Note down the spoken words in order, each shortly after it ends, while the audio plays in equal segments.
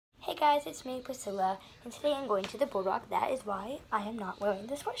guys, it's me, Priscilla, and today I'm going to the boardwalk. That is why I am not wearing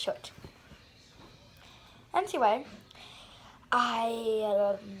this sweatshirt. Anyway,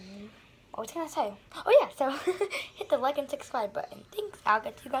 what was I gonna say? Oh yeah, so hit the like and subscribe button. Thanks. I'll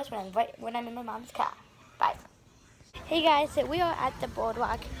get to you guys when I'm in my mom's car. Bye. Hey guys, so we are at the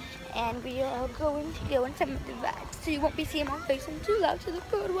boardwalk, and we are going to go on some of the rides. So you won't be seeing my face. I'm too loud to the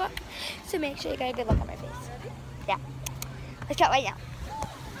boardwalk. So make sure you get a good look at my face. Yeah. Let's go right now.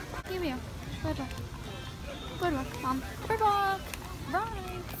 Here we are. Boardwalk. Boardwalk, Mom. Boardwalk.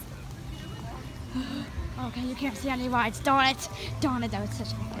 Rides. Okay, you can't see any rides. Darn it. Darn it, that was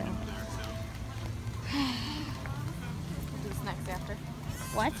such a good idea. We'll do snacks after.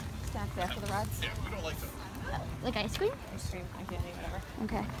 What? Snacks after the rides. Yeah, we don't like them. Like ice cream? Ice cream, I can't eat whatever.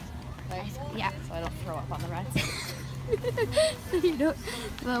 Okay. Right? Yeah. So I don't throw up on the rides. So you don't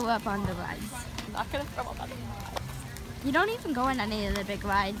throw up on the rides. I'm not gonna throw up on the rides. You don't even go on any of the big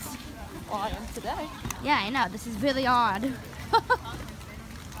rides. Well, I am today. Yeah, I know. This is really odd.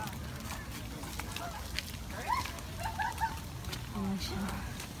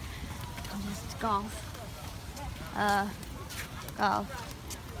 Just golf. Golf.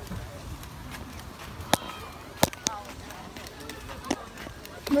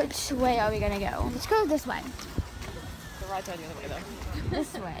 Which way are we gonna go? Let's go this way. The rides are the other way though.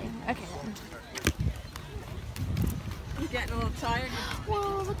 This way. Okay. You're getting a little tired.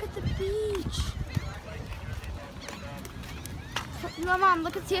 Whoa, look at the beach. No,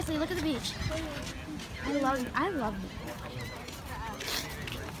 Mom, seriously, look at the beach. I love it.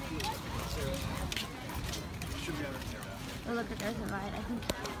 Oh, look at there's a ride, I think.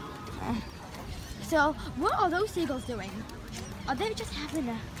 So, what are those seagulls doing? Are they just having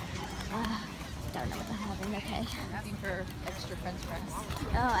a... don't know what they're having, okay. Asking for extra french fries.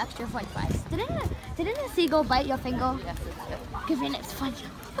 Oh, extra french fries. Didn't a seagull bite your finger? Yes, it did. Giving it fun.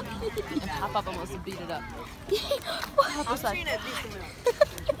 And Pop-Up almost beat it up. I've seen it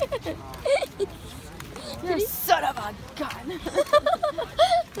You son of a gun!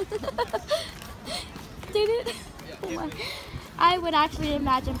 Did it? Oh my. I would actually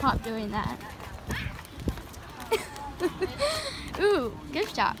imagine Pop doing that. Ooh,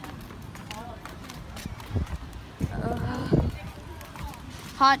 gift shop.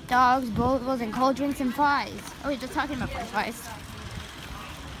 Hot dogs, bowls, and cold drinks and fries. Oh, we're just talking about french fries.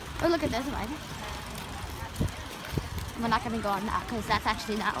 Oh, look at this one. We're not going to go on that because that's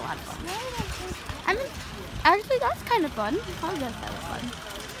actually not a lot of fun. I mean, actually, that's kind of fun. I guess that was fun.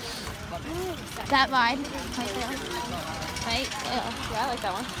 That ride right there. Right? Yeah, I like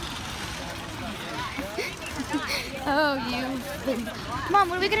that one. Oh, you. Mom,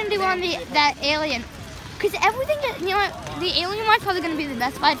 what are we going to do on that alien? Because everything, you know what, the alien ride's probably going to be the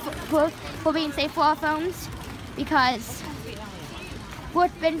best ride for being safe for our phones. Because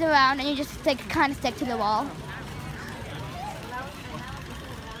it spins around and you just kind of stick to the wall.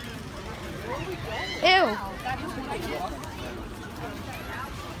 Ew.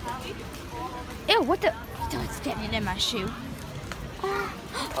 Ew, what the? Oh, it's getting in my shoe.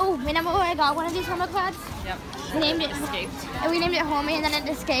 Oh, remember when I got one of these homework pads? Yep. We named it Escaped. And we named it Homie, and then it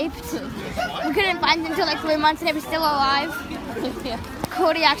escaped. We couldn't find it until like 3 months, and it was still alive. Yeah.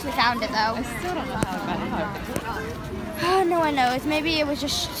 Cody actually found it though. I still don't know how it got out. Oh, no one knows. Maybe it was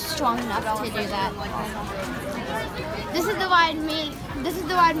just strong enough to do that. This is the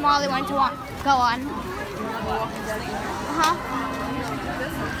ride Molly went to go on.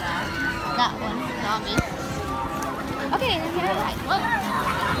 That one, not me. Okay, then here's the ride.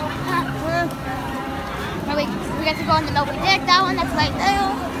 We get to go on the Moby Dick, that one that's right there.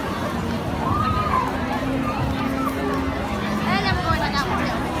 And then we're going on that one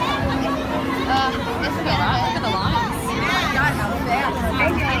too. This is Look at the lines.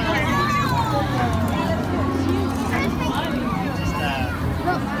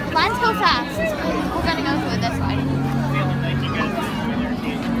 The lines go fast. We're gonna go through this ride.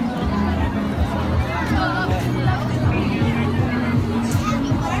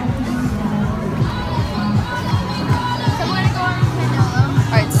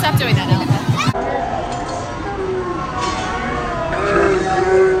 Alright, stop doing that now.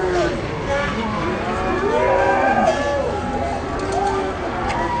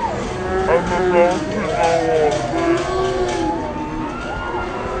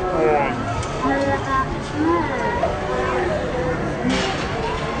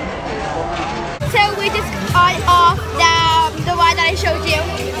 So we just got off the ride that I showed you.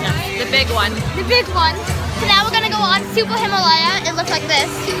 Yeah, the big one. The big one. So now we're gonna go on Super Himalaya. It looks like this.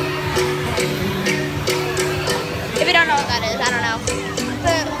 If you don't know what that is, I don't know.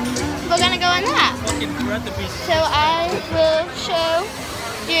 But we're gonna go on that. We're at the beach. So I will show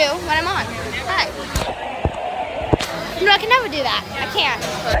you when I'm on. Bye. No, I can never do that. I can't.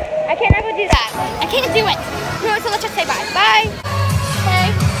 I can never do that. I can't do it. No, so let's just say bye. Bye. Okay,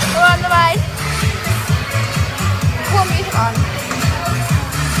 we're on the ride. Cool music on.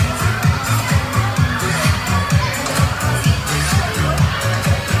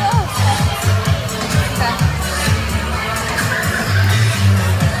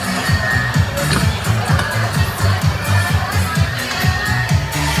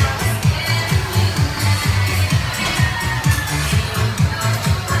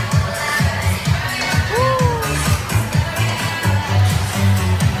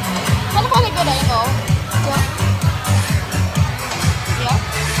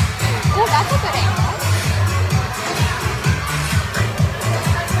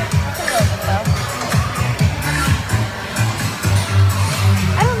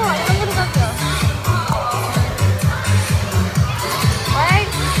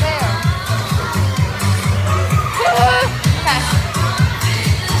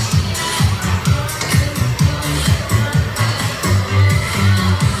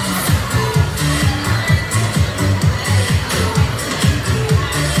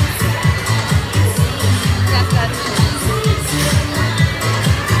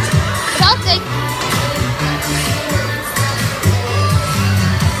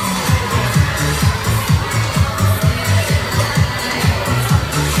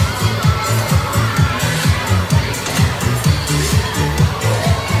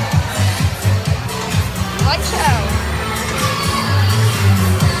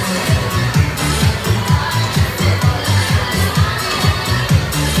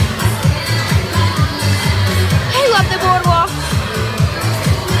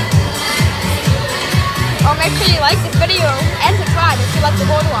 Make sure you like this video and subscribe if you like the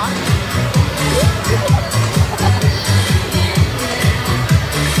boardwalk.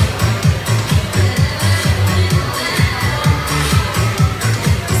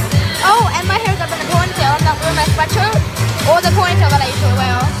 Oh, and my hair's up in a ponytail. I'm not wearing my sweatshirt or the ponytail that I usually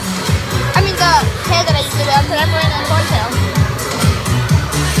wear. I mean the hair that I usually wear, because I'm wearing a ponytail.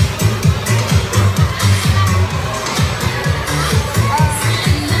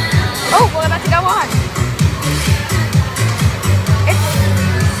 Oh, we're about to go on.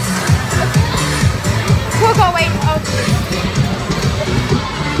 We'll go wait. Oh.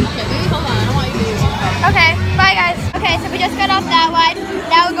 Okay, baby, hold on. I don't want you to do it. Okay, bye guys. Okay, so we just got off that ride.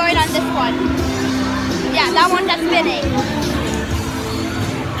 Now we're going on this one. Yeah, that one that's spinning.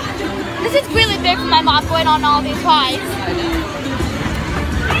 This is really big for my mom going on all these rides.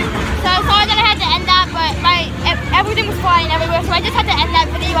 So sorry that I had to end that, but everything was flying everywhere, so I just had to end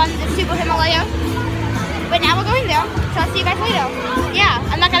that video on the Super Himalaya. But now we're going there, so I'll see you guys later. Yeah,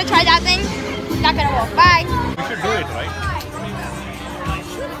 I'm not gonna try that thing. Not gonna work. Bye. You should do it, right?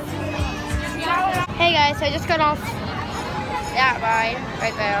 Hey guys, so I just got off that ride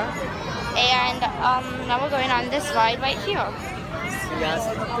right there, and now we're going on this ride right here.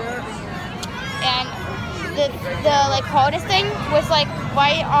 And the like hardest thing was like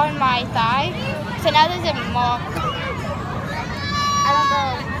right on my thigh, so now there's a mark. I don't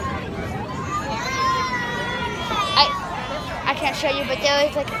know. I can't show you, but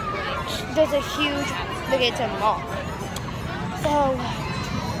there's a huge, look, it's a mark. So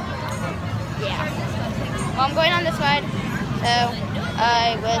yeah. Well, I'm going on this ride, so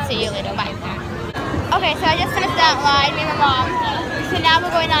I will see you later. Bye. Okay, so I just finished that ride, me and my mom. So now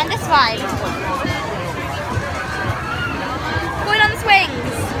we're going on this ride. Going on the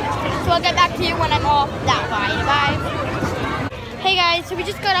swings. So I'll get back to you when I'm off that ride. Bye. Hey guys, so we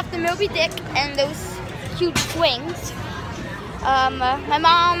just got off the Moby Dick and those huge swings. My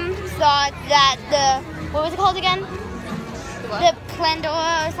mom thought that what was it called again? The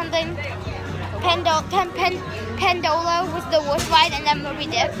Plandola or something. Pendola was the worst ride, and then Moby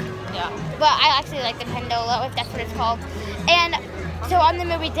Dick. Yeah. But I actually like the Pendola, if that's what it's called. And so on the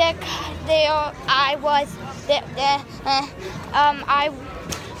Moby Dick,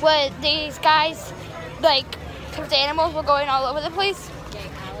 these guys, like, the animals were going all over the place.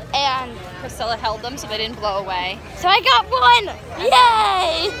 And Priscilla held them so they didn't blow away. so I got one!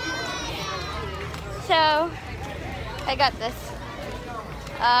 Yay! So I got this.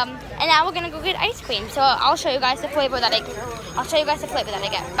 And now we're gonna go get ice cream. So I'll show you guys the flavor that I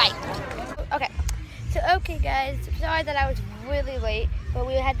get. Bye. Okay guys, sorry that I was really late, but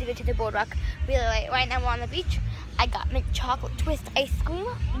we had to go to the boardwalk really late. Right now we're on the beach. I got mint chocolate twist ice cream.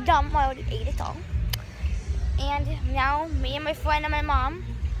 Dumb, I already ate it all. And now me and my friend and my mom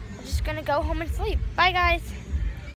are just gonna go home and sleep. Bye guys.